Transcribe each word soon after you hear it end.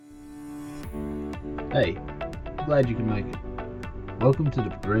Hey, glad you can make it. Welcome to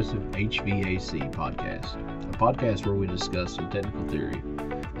the Progressive HVAC Podcast, a podcast where we discuss some technical theory,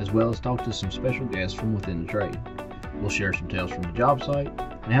 as well as talk to some special guests from within the trade. We'll share some tales from the job site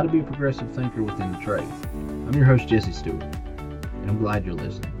and how to be a progressive thinker within the trade. I'm your host, Jesse Stewart, and I'm glad you're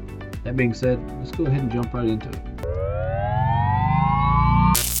listening. That being said, let's go ahead and jump right into it.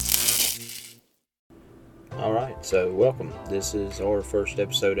 Alright, so welcome. This is our first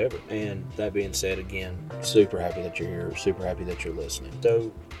episode ever. And that being said, again, super happy that you're here, super happy that you're listening.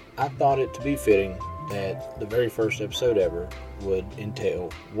 So I thought it to be fitting that the very first episode ever would entail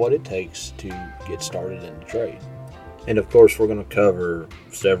what it takes to get started in the trade. And of course, we're going to cover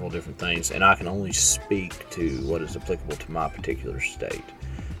several different things, and I can only speak to what is applicable to my particular state.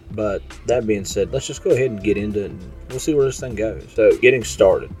 But that being said, let's just go ahead and get into it, and we'll see where this thing goes. So, getting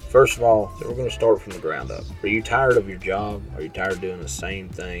started. First of all, we're going to start from the ground up. Are you tired of your job? Are you tired of doing the same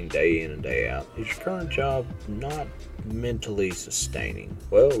thing day in and day out? Is your current job not mentally sustaining?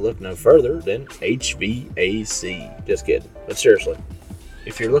 Well, look no further than HVAC. Just kidding. But seriously,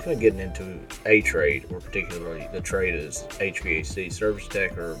 if you're looking at getting into a trade, or particularly the trade is HVAC service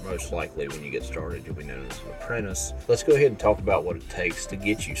tech, or most likely when you get started, you'll be known as an apprentice, let's go ahead and talk about what it takes to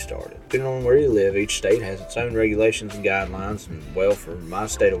get you started. Depending on where you live, each state has its own regulations and guidelines, and well, for my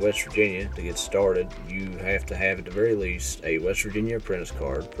state of West Virginia, to get started, you have to have at the very least a West Virginia apprentice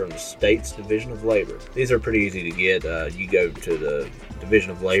card from the state's Division of Labor. These are pretty easy to get. You go to the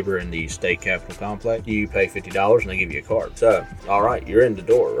Division of Labor in the state capitol complex, you pay $50 and they give you a card. So, alright, you're in the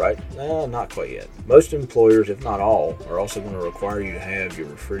door, right? Well, not quite yet. Most employers, if not all, are also going to require you to have your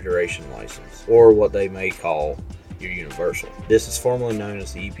refrigeration license, or what they may call your universal. This is formerly known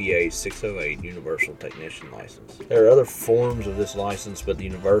as the EPA 608 Universal Technician License. There are other forms of this license, but the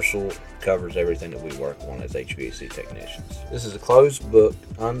universal covers everything that we work on as HVAC technicians. This is a closed book,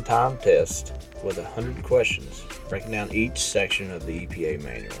 untimed test with 100 questions, breaking down each section of the EPA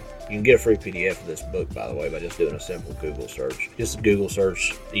manual. You can get a free PDF of this book, by the way, by just doing a simple Google search. Just Google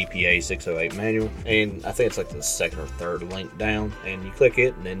search EPA 608 manual, and I think it's like the second or third link down, and you click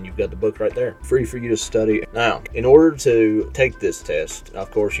it, and then you've got the book right there, free for you to study. Now, in order to take this test,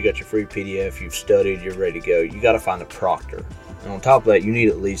 of course, you got your free PDF, you've studied, you're ready to go. You got to find a proctor. And on top of that, you need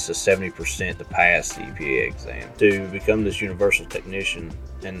at least a 70% to pass the EPA exam to become this universal technician.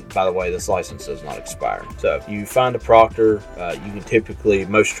 And by the way, this license does not expire. So you find a proctor. You can typically,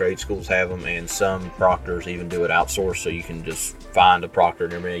 most trade schools have them, and some proctors even do it outsourced, so you can just find a proctor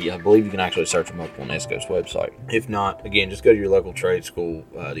near me. I believe you can actually search them up on ESCO's website. If not, again, just go to your local trade school.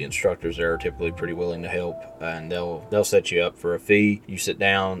 The instructors there are typically pretty willing to help, and they'll set you up for a fee. You sit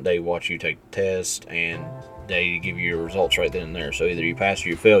down, they watch you take the test, and they give you your results right then and there. So either you pass or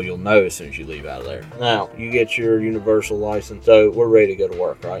you fail, you'll know as soon as you leave out of there. Now, you get your universal license, so we're ready to go to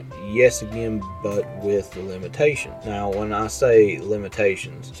work, right? Yes, again, but with the limitation. Now, when I say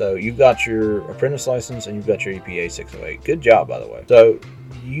limitations, so you've got your apprentice license and you've got your EPA 608. Good job, by the way. So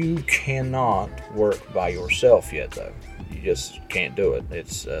you cannot work by yourself yet, though. You just can't do it.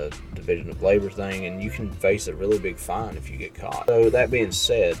 It's a Division of Labor thing, and you can face a really big fine if you get caught. So that being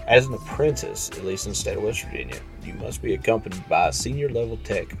said, as an apprentice, at least in the state of West Virginia, you must be accompanied by a senior level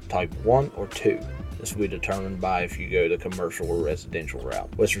tech type 1 or 2. This will be determined by if you go the commercial or residential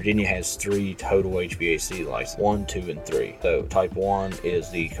route. West Virginia has 3 total HVAC licenses, 1, 2, and 3. So type 1 is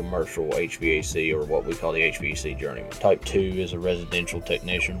the commercial HVAC, or what we call the HVAC journeyman. Type 2 is a residential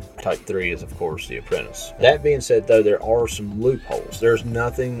technician. Type 3 is, of course, the apprentice. That being said, though, there are some loopholes. There's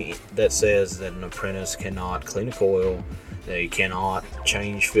nothing that says that an apprentice cannot clean a coil, they cannot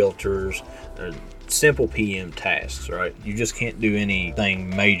change filters, simple PM tasks, right? You just can't do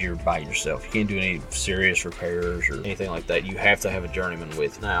anything major by yourself. You can't do any serious repairs or anything like that. You have to have a journeyman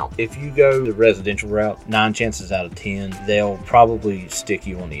with you. Now, if you go the residential route, 9 chances out of 10, they'll probably stick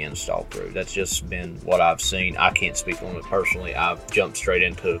you on the install crew. That's just been what I've seen. I can't speak on it personally. I've jumped straight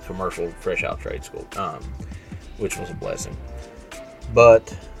into commercial fresh out trade school, which was a blessing.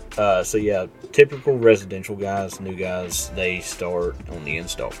 But so yeah, typical residential guys, new guys, they start on the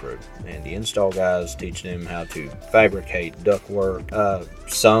install crew, and the install guys teach them how to fabricate ductwork.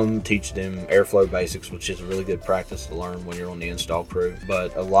 Some teach them airflow basics, which is a really good practice to learn when you're on the install crew,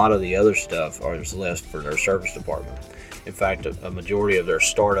 but a lot of the other stuff is left for their service department. In fact, a majority of their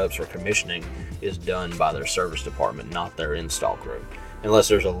startups or commissioning is done by their service department, not their install crew. Unless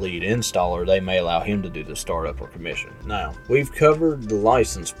there's a lead installer, they may allow him to do the startup or commission. Now, we've covered the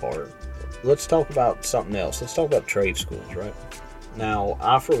license part. Let's talk about something else. Let's talk about trade schools, right? Now,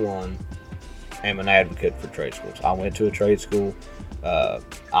 I, for one, am an advocate for trade schools. I went to a trade school. I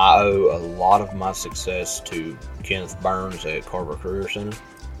owe a lot of my success to Kenneth Burns at Carver Career Center.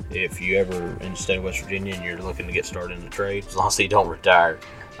 if you ever in the state of West Virginia and you're looking to get started in the trade, as long as you don't retire,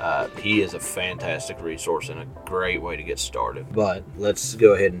 he is a fantastic resource and a great way to get started. But let's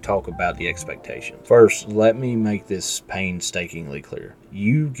go ahead and talk about the expectations. First, let me make this painstakingly clear.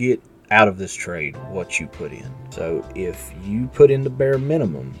 You get out of this trade what you put in. So if you put in the bare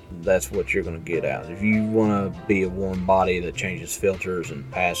minimum, that's what you're going to get out. If you want to be a warm body that changes filters and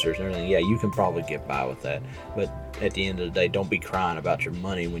passers and everything, yeah, you can probably get by with that. But at the end of the day, don't be crying about your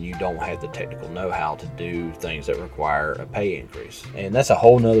money when you don't have the technical know-how to do things that require a pay increase. And that's a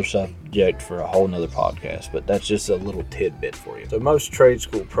whole nother subject for a whole nother podcast, but that's just a little tidbit for you. So most trade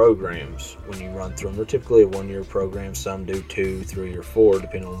school programs, when you run through them, they're typically a 1-year program. Some do 2, 3, or 4,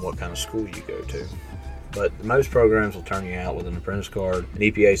 depending on what kind of school you go to. But most programs will turn you out with an apprentice card, an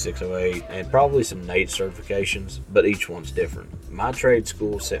EPA 608, and probably some NATE certifications, but each one's different. My trade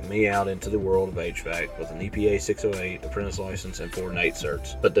school sent me out into the world of HVAC with an EPA 608, apprentice license, and 4 NATE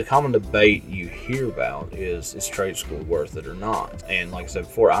certs. But the common debate you hear about is trade school worth it or not? And like I said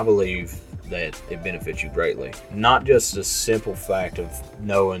before, I believe that it benefits you greatly. Not just the simple fact of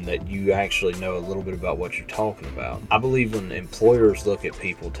knowing that you actually know a little bit about what you're talking about. I believe when employers look at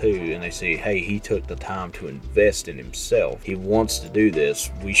people too and they see, hey, he took the time to invest in himself, he wants to do this,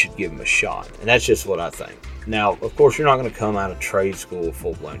 we should give him a shot. And that's just what I think. Now, of course, you're not going to come out of trade school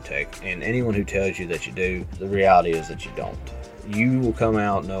full-blown tech, and anyone who tells you that you do, the reality is that you don't. You will come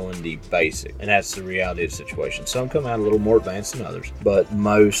out knowing the basic, and that's the reality of the situation. Some come out a little more advanced than others, but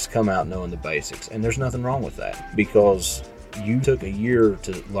most come out knowing the basics, and there's nothing wrong with that because you took a year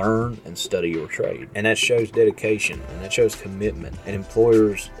to learn and study your trade, and that shows dedication and that shows commitment. And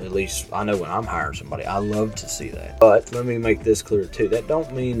employers, at least I know when I'm hiring somebody, I love to see that. But let me make this clear too, that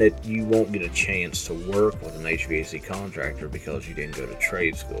don't mean that you won't get a chance to work with an HVAC contractor because you didn't go to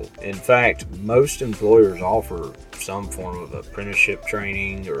trade school. In fact, most employers offer some form of apprenticeship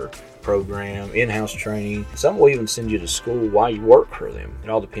training or program, in-house training. Some will even send you to school while you work for them.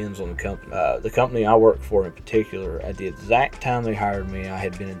 It all depends on the company. The company I work for in particular, at the exact time they hired me, I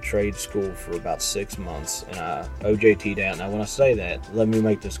had been in trade school for about 6 months, and I OJT'd out. Now when I say that, let me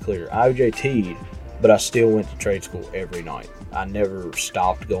make this clear. I OJT'd, but I still went to trade school every night. I never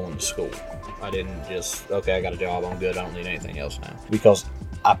stopped going to school. I didn't just, okay, I got a job, I'm good, I don't need anything else now. Because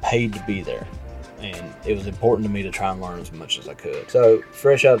I paid to be there. And it was important to me to try and learn as much as I could. So,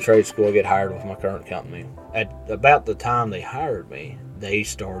 fresh out of trade school, I get hired with my current company. At about the time they hired me, they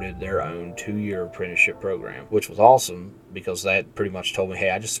started their own 2-year apprenticeship program, which was awesome because that pretty much told me, hey,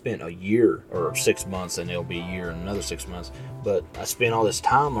 I just spent a year or 6 months, and it'll be a year and another 6 months, but I spent all this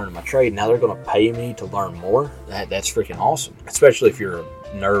time learning my trade. Now they're going to pay me to learn more. That's freaking awesome, especially if you're a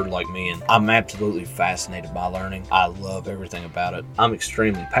nerd like me, and I'm absolutely fascinated by learning. I love everything about it. I'm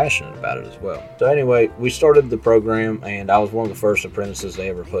extremely passionate about it as well. So anyway, we started the program, and I was one of the first apprentices they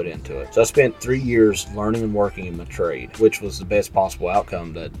ever put into it. So I spent 3 years learning and working in my trade, which was the best possible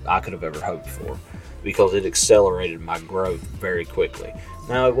outcome that I could have ever hoped for, because it accelerated my growth very quickly.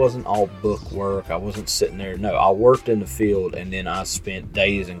 Now, it wasn't all book work. I wasn't sitting there. No, I worked in the field, and then I spent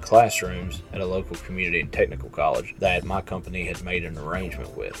days in classrooms at a local community and technical college that my company had made an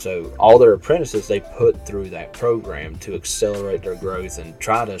arrangement with. So all their apprentices, they put through that program to accelerate their growth and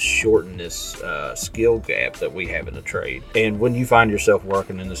try to shorten this skill gap that we have in the trade. And when you find yourself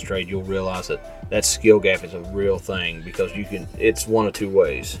working in this trade, you'll realize that skill gap is a real thing, because it's one of two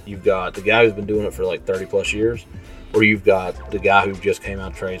ways. You've got the guy who's been doing it for like 30 plus years, or you've got the guy who just came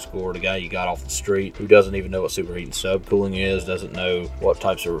out of trade school, or the guy you got off the street who doesn't even know what superheating subcooling is, doesn't know what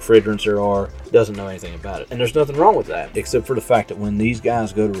types of refrigerants there are, doesn't know anything about it. And there's nothing wrong with that, except for the fact that when these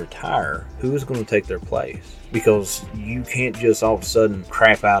guys go to retire, who is going to take their place? Because you can't just all of a sudden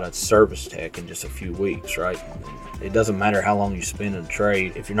crap out a service tech in just a few weeks, right? It doesn't matter how long you spend in the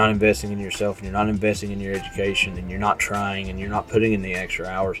trade. If you're not investing in yourself and you're not investing in your education and you're not trying and you're not putting in the extra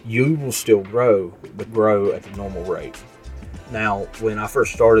hours, you will still grow, but grow at the normal rate. Now, when I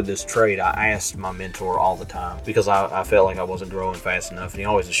first started this trade, I asked my mentor all the time because I felt like I wasn't growing fast enough, and he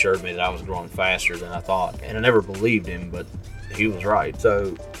always assured me that I was growing faster than I thought. And I never believed him, but he was right.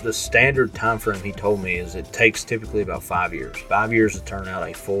 So the standard time frame he told me is it takes typically about 5 years. 5 years to turn out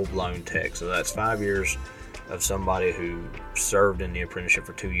a full-blown tech. So that's 5 years of somebody who served in the apprenticeship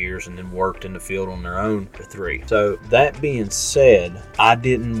for 2 years and then worked in the field on their own for 3. So that being said, I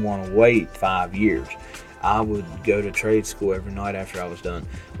didn't want to wait 5 years. I would go to trade school every night after I was done.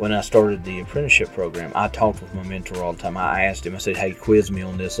 When I started the apprenticeship program, I talked with my mentor all the time. I asked him, I said, hey, quiz me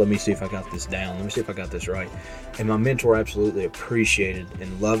on this. Let me see if I got this down. Let me see if I got this right. And my mentor absolutely appreciated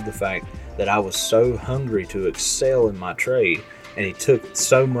and loved the fact that I was so hungry to excel in my trade And he took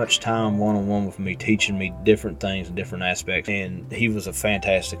so much time one-on-one with me, teaching me different things and different aspects. And he was a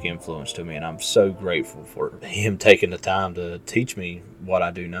fantastic influence to me, and I'm so grateful for him taking the time to teach me what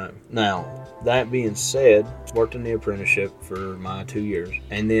I do know. Now, that being said, I worked in the apprenticeship for my 2 years.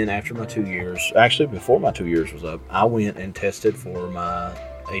 And then after my 2 years, actually before my 2 years was up, I went and tested for my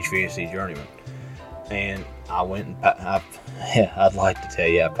HVAC journeyman. And I went and I'd like to tell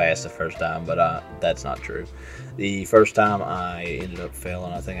you I passed the first time, but that's not true. The first time I ended up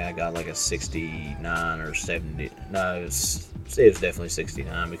failing. I think I got like a 69 or 70. No, it was definitely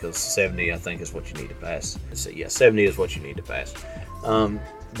 69, because 70 I think is what you need to pass. So yeah, 70 is what you need to pass.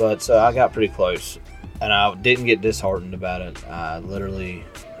 But so I got pretty close, and I didn't get disheartened about it.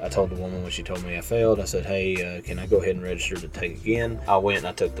 I told the woman when she told me I failed, I said, hey, can I go ahead and register to take again? I went and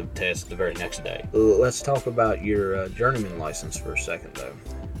I took the test the very next day. Let's talk about your journeyman license for a second, though.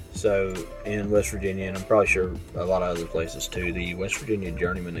 So in West Virginia, and I'm probably sure a lot of other places too, the West Virginia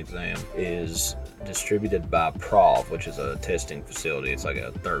journeyman exam is distributed by PROV, which is a testing facility. It's like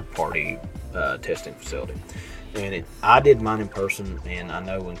a third-party testing facility. And I did mine in person, and I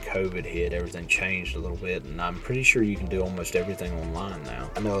know when COVID hit, everything changed a little bit, and I'm pretty sure you can do almost everything online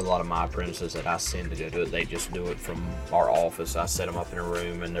now. I know a lot of my apprentices that I send to go do it, they just do it from our office. I set them up in a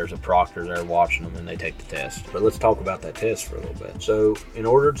room, and there's a proctor there watching them, and they take the test. But let's talk about that test for a little bit. So in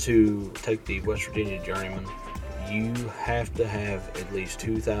order to take the West Virginia Journeyman, you have to have at least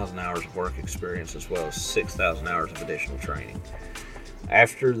 2,000 hours of work experience, as well as 6,000 hours of additional training.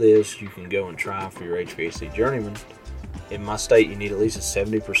 After this, you can go and try for your HVAC journeyman. In my state, you need at least a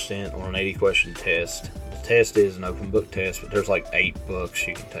 70% on an 80-question test. The test is an open book test, but there's like 8 books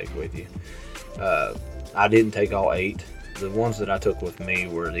you can take with you. I didn't take all 8. The ones that I took with me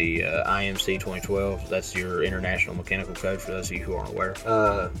were the IMC 2012. That's your International Mechanical Code, for those of you who aren't aware.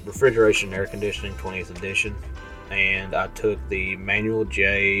 Refrigeration and Air Conditioning 20th edition. And I took the Manual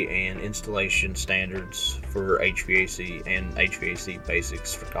J and Installation Standards for HVAC and HVAC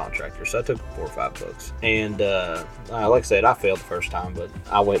Basics for Contractors. So I took 4 or 5 books. And like I said, I failed the first time, but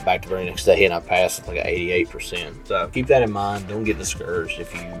I went back the very next day and I passed with like an 88%. So keep that in mind. Don't get discouraged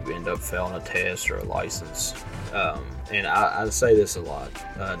if you end up failing a test or a license. And I say this a lot.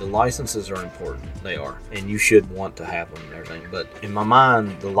 The licenses are important. They are. And you should want to have them and everything. But in my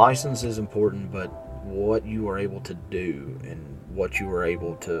mind, the license is important, but what you are able to do and what you were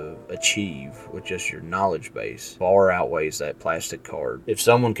able to achieve with just your knowledge base far outweighs that plastic card. If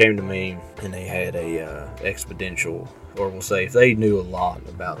someone came to me and they had a exponential, or we'll say if they knew a lot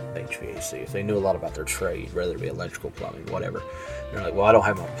about HVAC, if they knew a lot about their trade, whether it be electrical, plumbing, whatever, they're like, well, I don't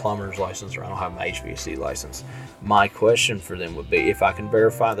have my plumber's license, or I don't have my HVAC license. My question for them would be, if I can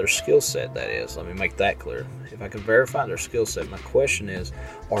verify their skill set, that is, let me make that clear. If I can verify their skill set, my question is,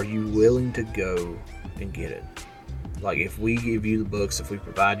 are you willing to go and get it? Like, if we give you the books, if we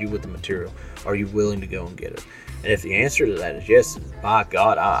provide you with the material, are you willing to go and get it? And if the answer to that is yes, by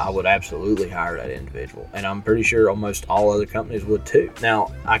God, I would absolutely hire that individual. And I'm pretty sure almost all other companies would too.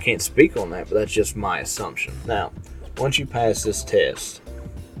 Now, I can't speak on that, but that's just my assumption. Now, once you pass this test,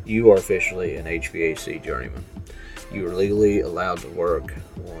 you are officially an HVAC journeyman. You are legally allowed to work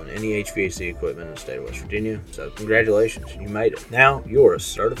on any HVAC equipment in the state of West Virginia. So congratulations, you made it. Now you're a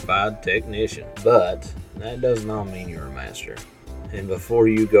certified technician, but that does not mean you're a master. And before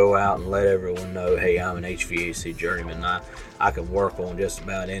you go out and let everyone know, hey, I'm an HVAC journeyman, I can work on just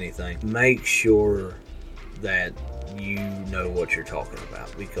about anything, make sure that you know what you're talking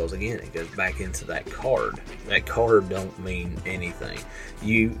about, because again, it goes back into that card. That card don't mean anything.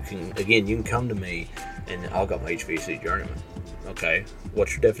 You can come to me and I'll got my HVAC journeyman. Okay,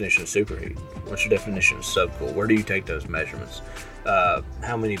 what's your definition of superheat? What's your definition of subcool? Where do you take those measurements?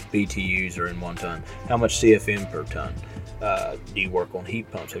 How many BTUs are in 1 ton? How much CFM per ton? Do you work on heat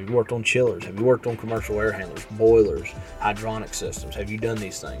pumps? Have you worked on chillers? Have you worked on commercial air handlers, boilers, hydronic systems? Have you done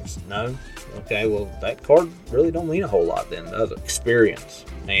these things? No? Okay, well, that card really don't mean a whole lot then, does it? Experience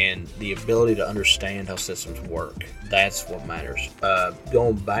and the ability to understand how systems work. That's what matters.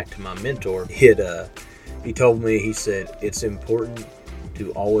 Going back to my mentor, he told me, he said, it's important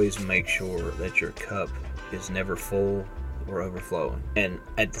to always make sure that your cup is never full or overflowing. And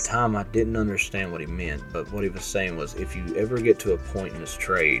at the time, I didn't understand what he meant, but what he was saying was, if you ever get to a point in this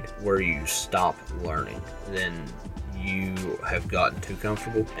trade where you stop learning, then you have gotten too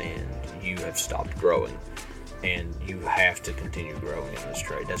comfortable and you have stopped growing. And you have to continue growing in this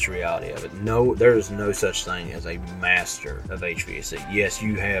trade. That's the reality of it. No, there is no such thing as a master of HVAC. Yes,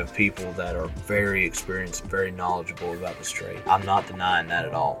 you have people that are very experienced, very knowledgeable about this trade. I'm not denying that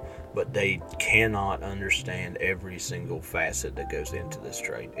at all. but they cannot understand every single facet that goes into this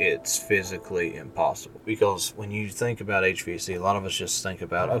trade. It's physically impossible, because when you think about HVAC, a lot of us just think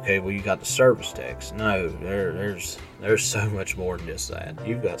about, okay, well, you got the service techs. No, there's so much more than just that.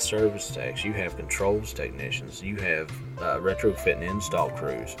 You've got service techs, you have controls technicians, you have retrofit and install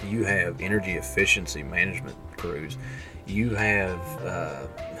crews, you have energy efficiency management crews, you have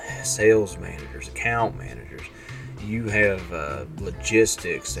sales managers, account managers, you have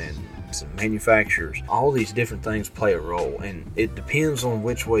logistics and some manufacturers. All these different things play a role, and it depends on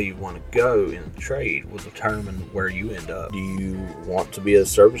which way you want to go in the trade will determine where you end up. Do you want to be a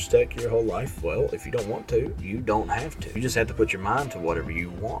service tech your whole life? Well, if you don't want to, you don't have to. You just have to put your mind to whatever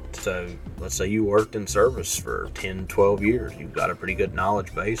you want. So let's say you worked in service for 10, 12 years. You've got a pretty good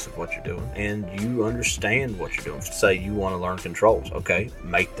knowledge base of what you're doing, and you understand what you're doing. Say you want to learn controls. Okay,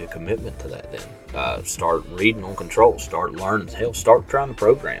 make the commitment to that then. Start reading on controls, start learning, hell, start trying to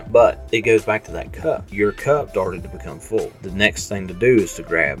program. But it goes back to that cup. Your cup started to become full. The next thing to do is to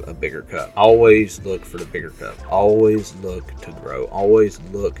grab a bigger cup. Always look for the bigger cup. Always look to grow. Always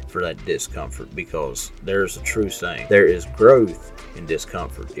look for that discomfort, because there's a true saying. There is growth in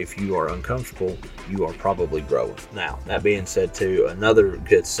discomfort. If you are uncomfortable, you are probably growing. Now, that being said too, another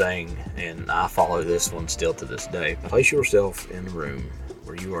good saying, and I follow this one still to this day, place yourself in a room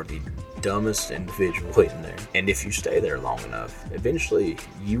where you are the dumbest individual in there, and if you stay there long enough, eventually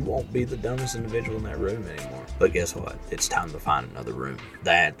you won't be the dumbest individual in that room anymore. But guess what? It's time to find another room.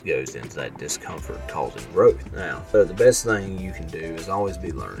 That goes into that discomfort causing growth. Now, so the best thing you can do is always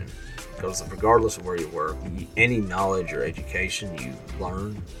be learning, because regardless of where you work, any knowledge or education you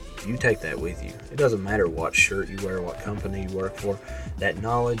learn, you take that with you. It doesn't matter what shirt you wear, what company you work for, that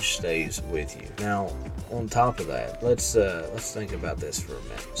knowledge stays with you. Now, on top of that, let's think about this for a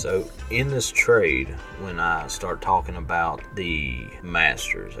minute. So in this trade, when I start talking about the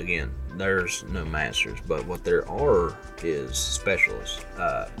masters, again, there's no masters, but what there are is specialists.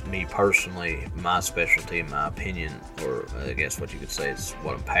 Me personally, my specialty, in my opinion, or I guess what you could say is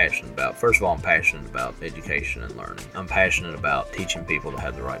what I'm passionate about. First of all, I'm passionate about education and learning. I'm passionate about teaching people to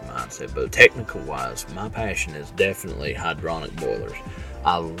have the right mindset. But technical wise, my passion is definitely hydronic boilers.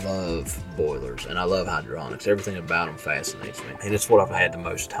 I love boilers and I love hydronics. Everything about them fascinates me, and it's what I've had the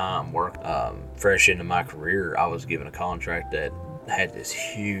most time work. Fresh into my career, I was given a contract that had this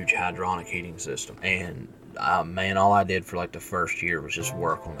huge hydronic heating system, and man, all I did for like the first year was just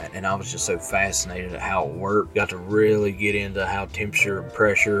work on that, and I was just so fascinated at how it worked. Got to really get into how temperature,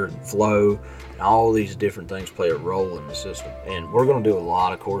 pressure, and flow, and all these different things play a role in the system. And we're going to do a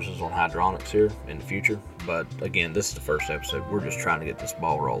lot of courses on hydronics here in the future, but again, this is the first episode. We're just trying to get this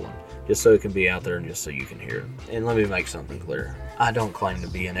ball rolling, just so it can be out there and just so you can hear it. And let me make something clear. I don't claim to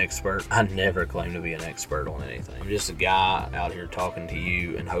be an expert. I never claim to be an expert on anything. I'm just a guy out here talking to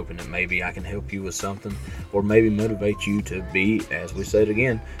you and hoping that maybe I can help you with something, or maybe motivate you to be, as we said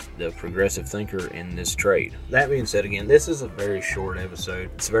again, the progressive thinker in this trade. That being said, again, this is a very short episode.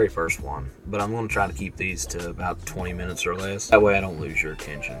 It's the very first one, but I'm going to try to keep these to about 20 minutes or less. That way I don't lose your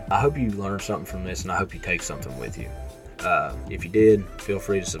attention. I hope you learned something from this, and I hope you take something with you. If you did, feel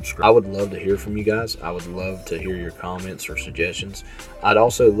free to subscribe. I would love to hear from you guys. I would love to hear your comments or suggestions. I'd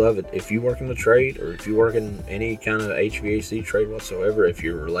also love it if you work in the trade, or if you work in any kind of HVAC trade whatsoever, if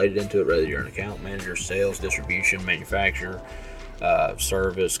you're related into it, whether you're an account manager, sales, distribution, manufacturer,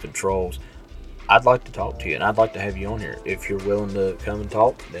 service, controls, I'd like to talk to you, and I'd like to have you on here. If you're willing to come and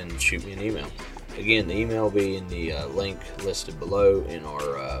talk, then shoot me an email. Again, the email will be in the link listed below in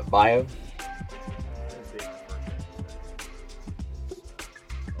our bio.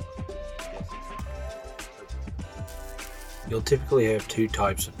 You'll typically have two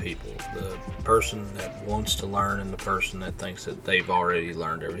types of people: the person that wants to learn and the person that thinks that they've already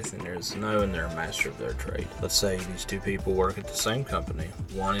learned everything there is to know and they're a master of their trade. Let's say these two people work at the same company.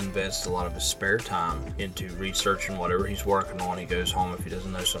 One invests a lot of his spare time into researching whatever he's working on. He goes home, if he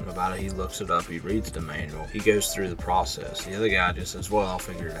doesn't know something about it, he looks it up, he reads the manual, he goes through the process. The other guy just says, well, I'll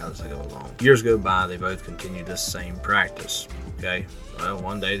figure it out as I go along. Years go by, they both continue this same practice. Okay, well,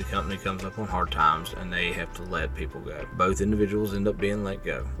 one day the company comes up on hard times and they have to let people go. Both individuals end up being let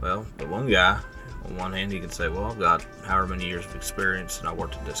go. Well, the one guy, on one hand, he could say, well, I've got however many years of experience and I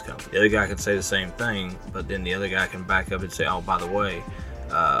worked at this company. The other guy could say the same thing, but then the other guy can back up and say, oh, by the way,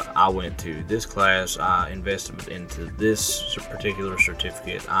 I went to this class, I invested into this particular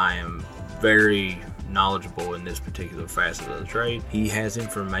certificate, I am very knowledgeable in this particular facet of the trade. He has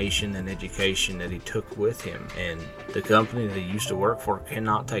information and education that he took with him, and the company that he used to work for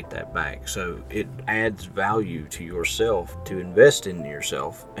cannot take that back. So it adds value to yourself to invest in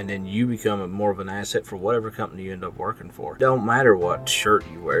yourself, and then you become more of an asset for whatever company you end up working for. Don't matter what shirt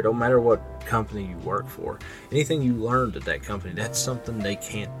you wear, don't matter what company you work for, anything you learned at that company, that's something they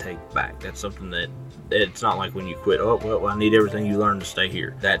can't take back. That's something that it's not like when you quit, oh, well, I need everything you learned to stay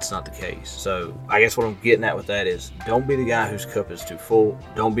here. That's not the case. So I guess what I'm getting at with that is, don't be the guy whose cup is too full.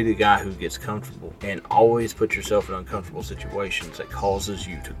 Don't be the guy who gets comfortable, and always put yourself in uncomfortable situations that causes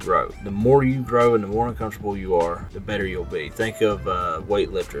you to grow. The more you grow and the more uncomfortable you are, the better you'll be. Think of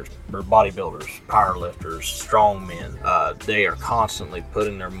weightlifters or bodybuilders, powerlifters, strong men. They are constantly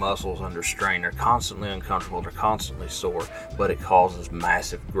putting their muscles under strain. They're constantly uncomfortable. They're constantly sore, but it causes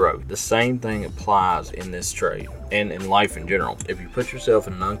massive growth. The same thing applies in this trade and in life in general. If you put yourself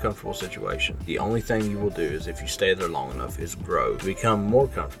in an uncomfortable situation, the only thing you will do is, if you stay there long enough, is grow, become more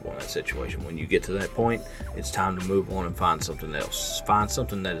comfortable in that situation. When you get to that point, it's time to move on and find something else. Find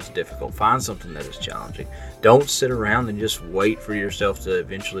something that is difficult. Find something that is challenging. Don't sit around and just wait for yourself to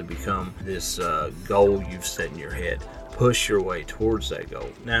eventually become this goal you've set in your head. Push your way towards that goal.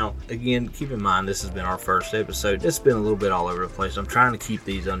 Now, again, keep in mind, this has been our first episode. It's been a little bit all over the place. I'm trying to keep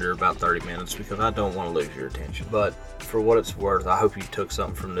these under about 30 minutes because I don't want to lose your attention. But for what it's worth, I hope you took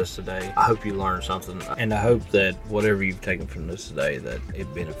something from this today. I hope you learned something. And I hope that whatever you've taken from this today, that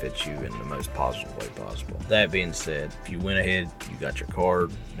it benefits you in the most positive way possible. That being said, if you went ahead, you got your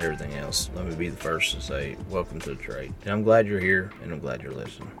card and everything else, let me be the first to say, welcome to the trade. And I'm glad you're here, and I'm glad you're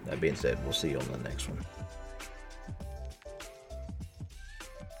listening. That being said, we'll see you on the next one.